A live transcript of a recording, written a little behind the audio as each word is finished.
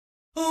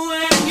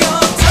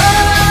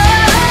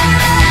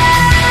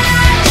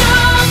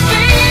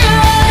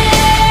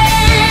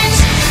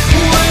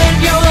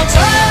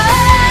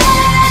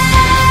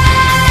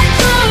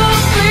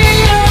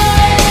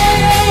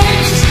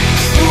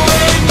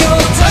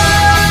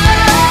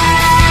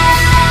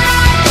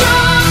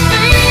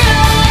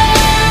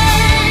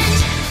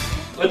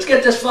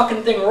get this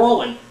fucking thing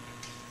rolling.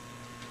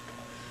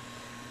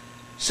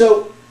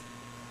 So,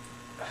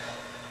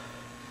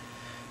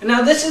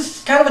 now this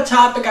is kind of a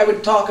topic I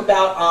would talk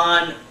about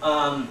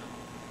on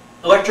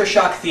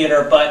electroshock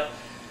theater, but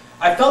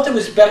I felt it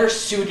was better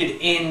suited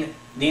in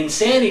the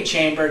Insanity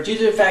Chamber due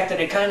to the fact that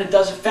it kind of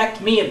does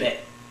affect me a bit.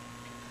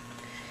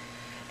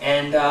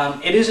 And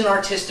it is an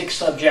artistic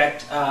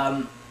subject,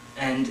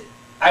 and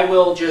I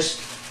will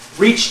just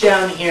reach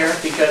down here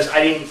because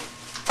I didn't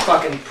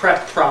fucking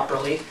prep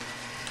properly.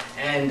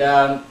 And,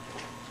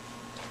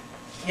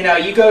 you know,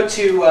 you go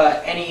to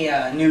any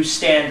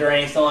newsstand or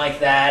anything like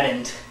that,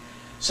 and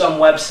some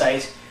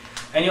website,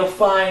 and you'll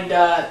find,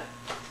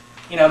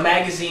 you know,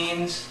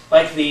 magazines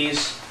like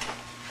these.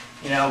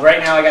 You know, right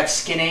now I got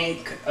Skin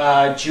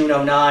Inc., June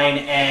 '09,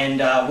 and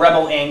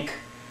Rebel Inc.,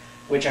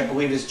 which I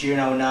believe is June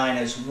 '09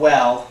 as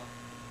well.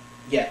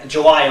 Yeah,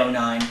 July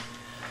 '09.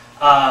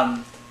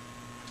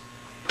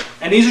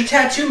 And these are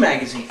tattoo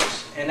magazines.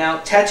 And now,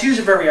 tattoos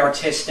are very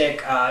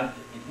artistic,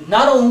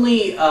 not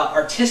only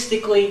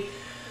artistically,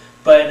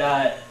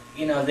 but,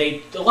 you know,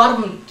 a lot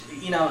of them,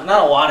 you know,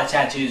 not a lot of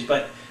tattoos,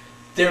 but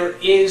there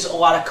is a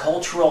lot of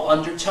cultural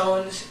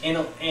undertones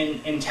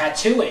in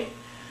tattooing.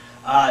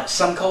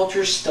 Some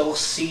cultures still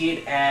see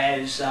it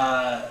as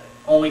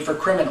only for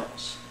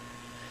criminals.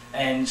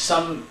 And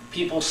some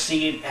people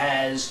see it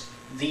as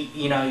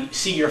you know,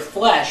 see your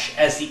flesh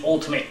as the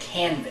ultimate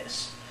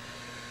canvas.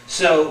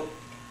 So,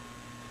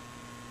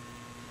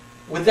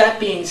 with that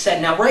being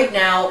said, now right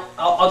now,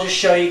 I'll just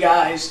show you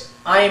guys,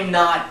 I am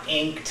not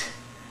inked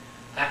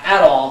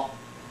at all.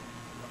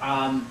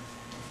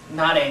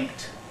 Not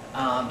inked.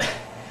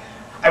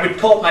 I would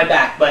pull up my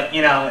back, but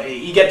you know,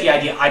 you get the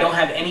idea. I don't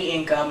have any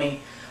ink on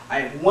me.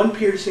 I have one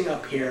piercing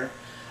up here.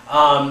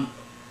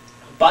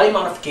 Body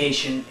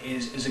modification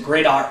is a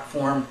great art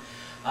form.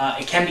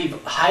 It can be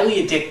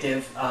highly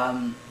addictive,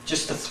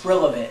 just the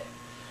thrill of it.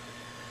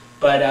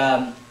 But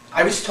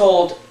I was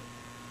told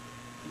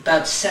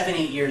about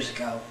 7-8 years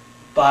ago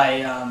by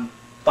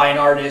an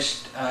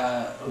artist,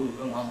 by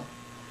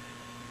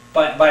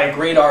a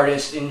great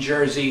artist in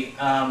Jersey,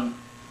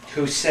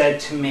 who said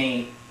to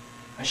me,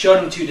 I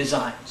showed him 2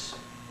 designs.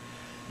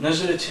 And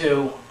those are the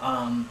 2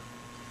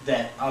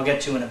 that I'll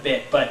get to in a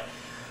bit, but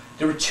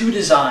there were 2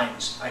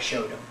 designs I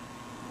showed him.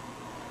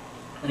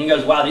 And he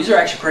goes, wow, these are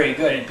actually pretty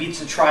good. It beats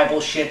the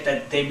tribal shit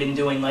that they've been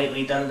doing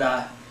lately,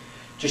 da-da-da.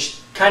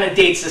 Just kind of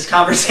dates this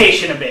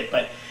conversation a bit,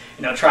 but,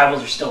 you know,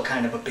 tribals are still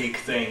kind of a big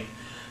thing.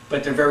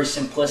 But they're very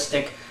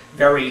simplistic,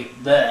 very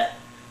bleh.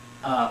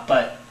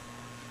 But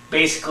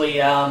basically,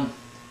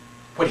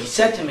 what he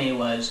said to me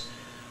was,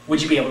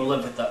 would you be able to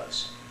live with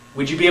those?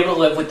 Would you be able to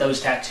live with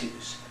those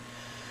tattoos?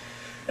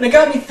 And it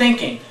got me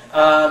thinking.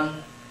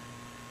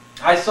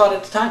 I thought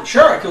at the time,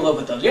 sure, I could live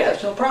with those. Yeah,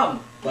 it's no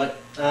problem.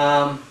 But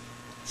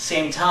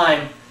same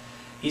time,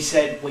 he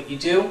said, what you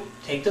do,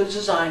 take those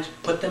designs,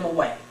 put them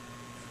away.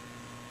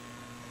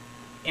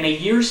 In a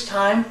year's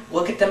time,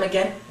 look at them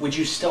again, would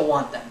you still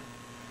want them?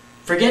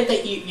 Forget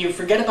that you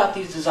forget about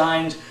these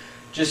designs,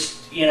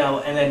 just, you know,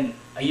 and then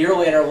a year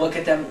later, look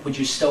at them, would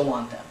you still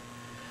want them?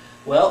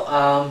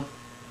 Well,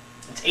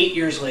 it's 8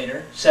 years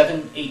later,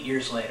 7, 8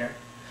 years later,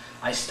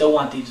 I still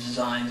want these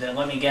designs, and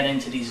let me get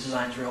into these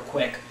designs real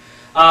quick.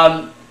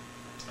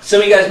 Some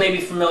of you guys may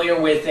be familiar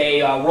with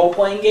a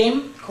role-playing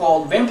game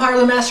called Vampire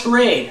the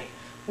Masquerade.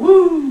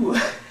 Woo!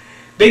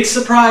 Big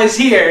surprise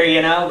here,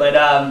 you know, but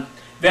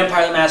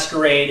Vampire the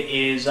Masquerade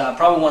is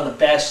probably one of the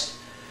best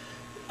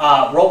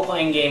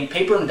role-playing game,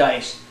 paper and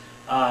dice,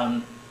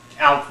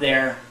 out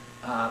there.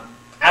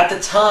 At the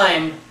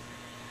time,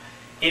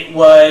 it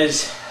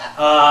was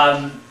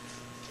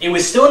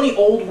still in the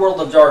old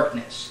world of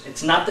darkness.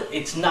 It's not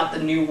the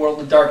new world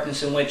of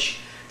darkness in which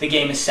the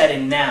game is set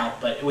in now,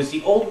 but it was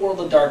the old world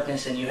of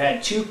darkness, and you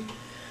had 2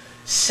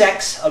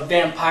 sects of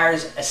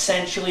vampires,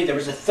 essentially. There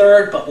was a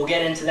third, but we'll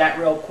get into that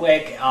real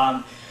quick.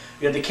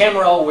 You had the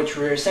Camarilla, which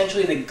were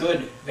essentially the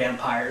good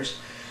vampires,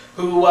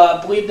 who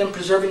believed in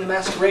preserving the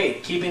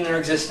masquerade, keeping their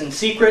existence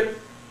secret.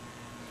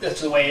 That's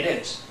the way it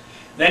is.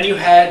 Then you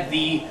had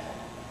the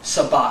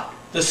Sabbat.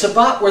 The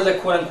Sabbat were the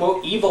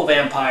quote-unquote evil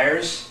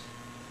vampires,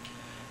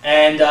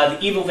 and the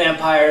evil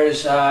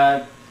vampires,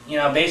 you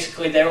know,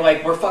 basically they were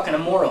like, we're fucking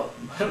immortal.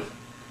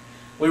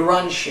 We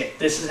run shit.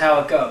 This is how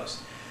it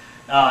goes.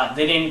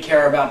 They didn't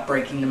care about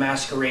breaking the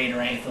masquerade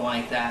or anything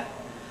like that.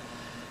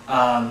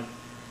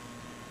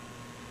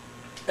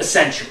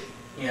 Essentially.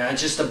 You know,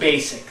 it's just a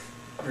basic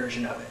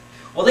version of it.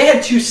 Well, they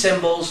had 2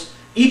 symbols.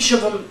 Each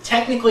of them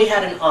technically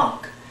had an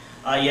Ankh.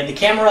 You had the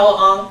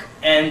Camarilla Ankh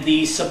and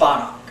the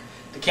Sabbat Ankh.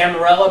 The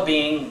Camarilla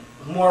being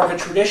more of a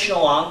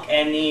traditional Ankh,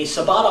 and the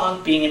Sabbat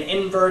Ankh being an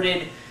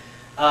inverted,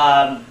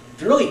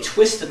 really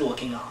twisted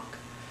looking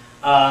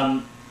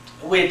Ankh.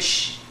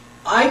 Which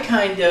I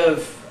kind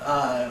of,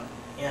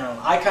 you know,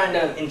 I kind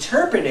of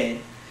interpreted,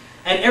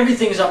 and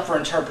everything's up for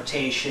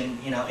interpretation,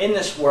 you know, in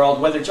this world,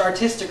 whether it's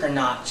artistic or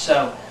not.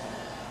 So,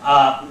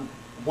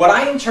 what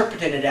I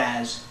interpreted it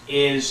as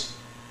is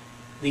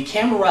the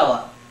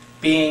Camarilla,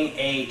 being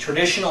a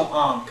traditional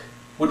Ankh,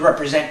 would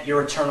represent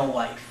your eternal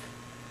life.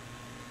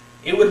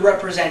 it would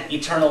represent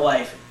eternal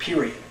life,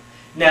 period.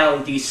 Now,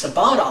 the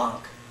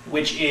Sabatonk,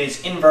 which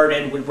is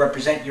inverted, would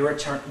represent your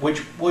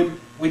which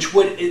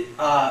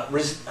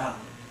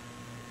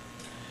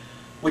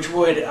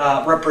would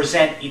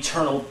represent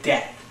eternal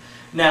death.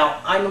 Now,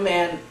 I'm a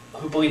man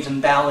who believes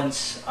in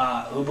balance,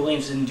 who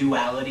believes in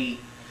duality.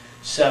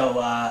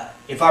 So,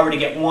 if I were to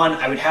get one,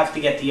 I would have to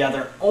get the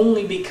other,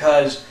 only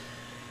because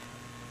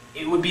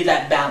it would be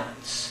that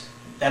balance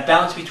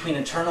between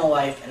eternal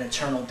life and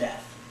eternal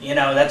death. You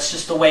know, that's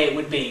just the way it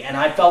would be. And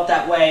I felt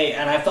that way,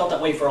 and I felt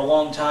that way for a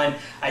long time.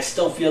 I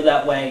still feel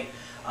that way.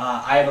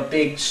 I have a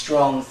big,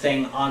 strong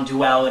thing on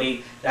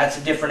duality. That's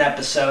a different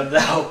episode,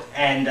 though.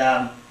 And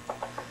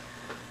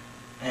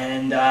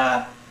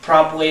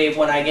probably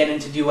when I get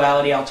into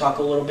duality, I'll talk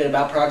a little bit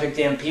about Project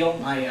Dan Peel,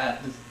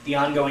 the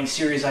ongoing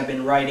series I've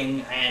been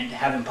writing, and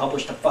haven't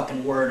published a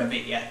fucking word of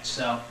it yet.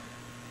 So,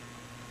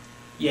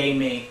 yay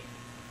me.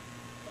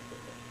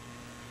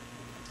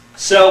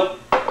 So,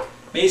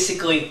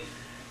 basically,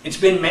 it's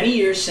been many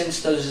years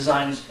since those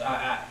designs,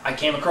 I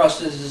came across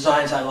those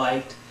designs I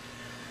liked,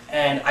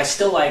 and I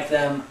still like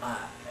them.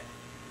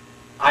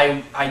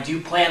 I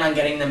do plan on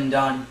getting them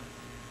done,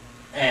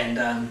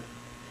 and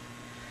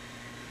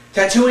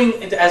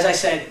tattooing, as I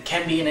said,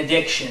 can be an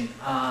addiction.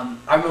 I'm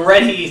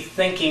already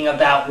thinking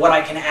about what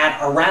I can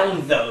add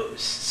around those,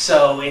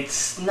 so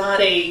it's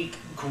not a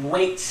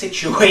great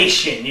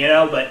situation, you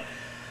know, but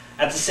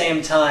at the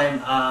same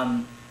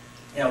time,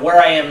 you know,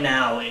 where I am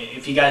now,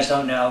 if you guys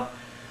don't know,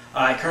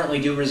 I currently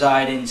do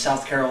reside in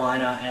South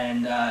Carolina,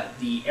 and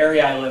the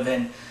area I live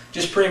in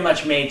just pretty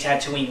much made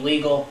tattooing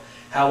legal.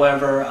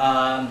 However,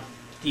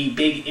 the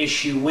big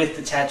issue with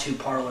the tattoo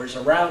parlors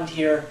around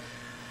here,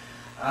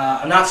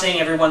 I'm not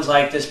saying everyone's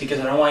like this because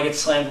I don't want to get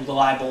slammed with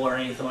libel or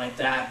anything like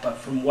that, but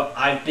from what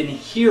I've been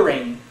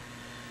hearing,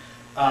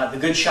 the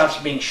good shops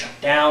are being shut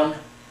down,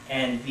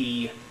 and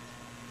the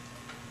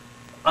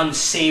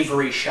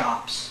unsavory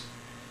shops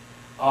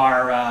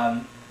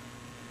are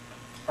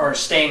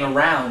staying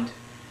around,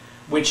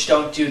 which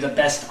don't do the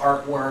best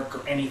artwork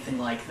or anything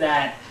like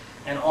that.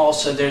 And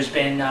also there's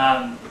been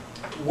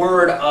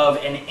word of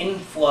an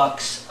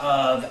influx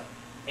of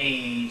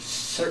a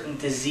certain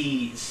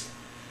disease,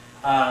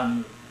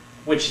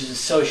 which is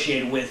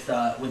associated with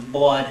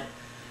blood,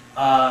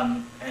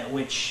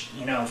 which,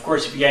 you know, of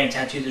course, if you're getting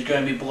tattooed, there's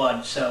going to be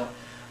blood. So,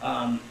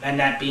 and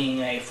that being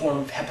a form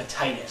of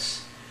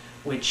hepatitis,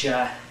 which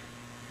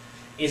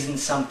isn't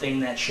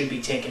something that should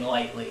be taken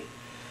lightly.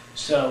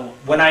 So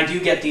when I do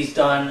get these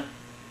done,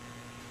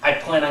 I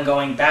plan on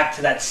going back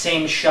to that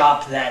same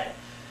shop that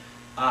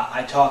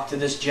I talked to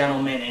this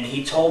gentleman, and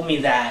he told me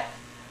that,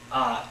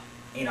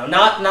 you know,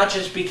 not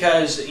just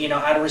because, you know,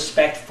 out of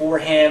respect for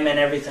him and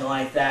everything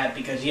like that,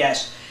 because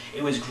yes,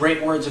 it was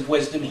great words of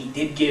wisdom he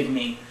did give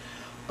me,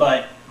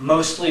 but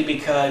mostly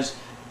because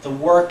the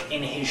work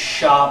in his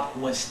shop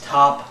was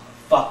top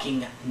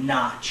fucking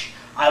notch.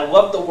 I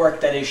love the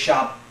work that his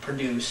shop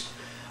produced.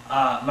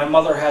 My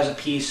mother has a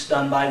piece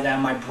done by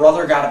them. My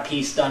brother got a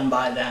piece done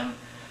by them.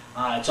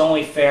 It's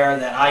only fair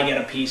that I get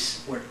a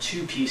piece, or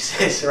two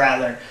pieces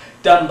rather,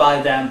 done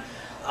by them.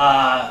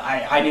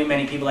 I knew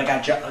many people that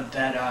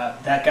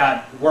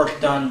got work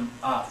done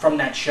from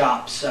that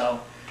shop,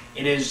 so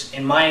it is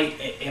in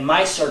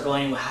my circle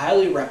anyway,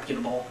 highly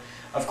reputable.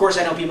 Of course,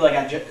 I know people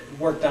that got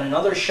work done in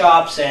other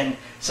shops, and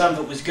some of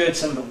it was good,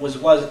 some of it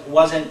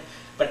wasn't.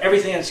 But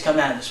everything that's come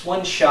out of this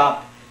one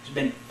shop has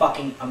been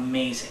fucking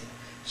amazing.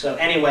 So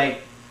anyway,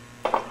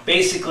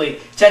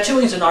 basically,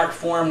 tattooing is an art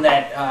form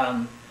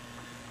that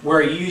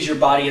where you use your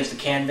body as the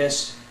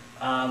canvas.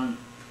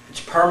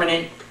 It's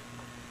permanent,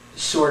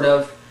 sort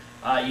of.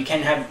 You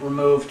can have it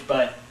removed,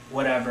 but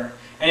whatever.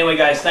 Anyway,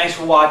 guys, thanks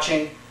for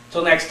watching.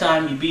 Until next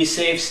time, you be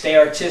safe, stay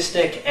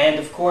artistic, and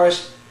of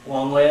course,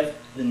 long live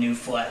the new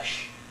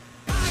flesh.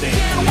 See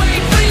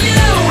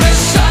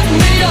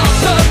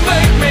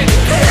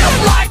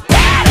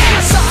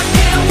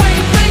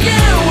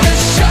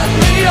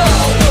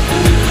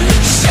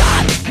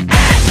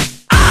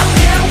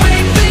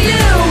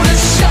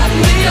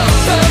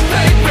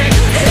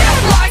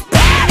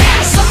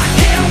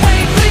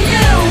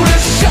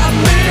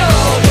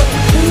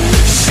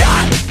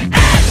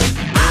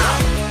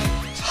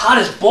hot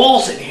as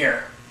balls in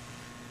here.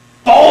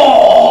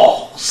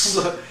 Balls!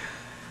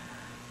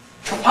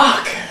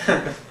 Fuck!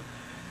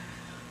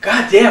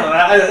 God damn,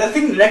 I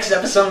think the next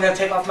episode I'm going to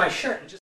take off my shirt and just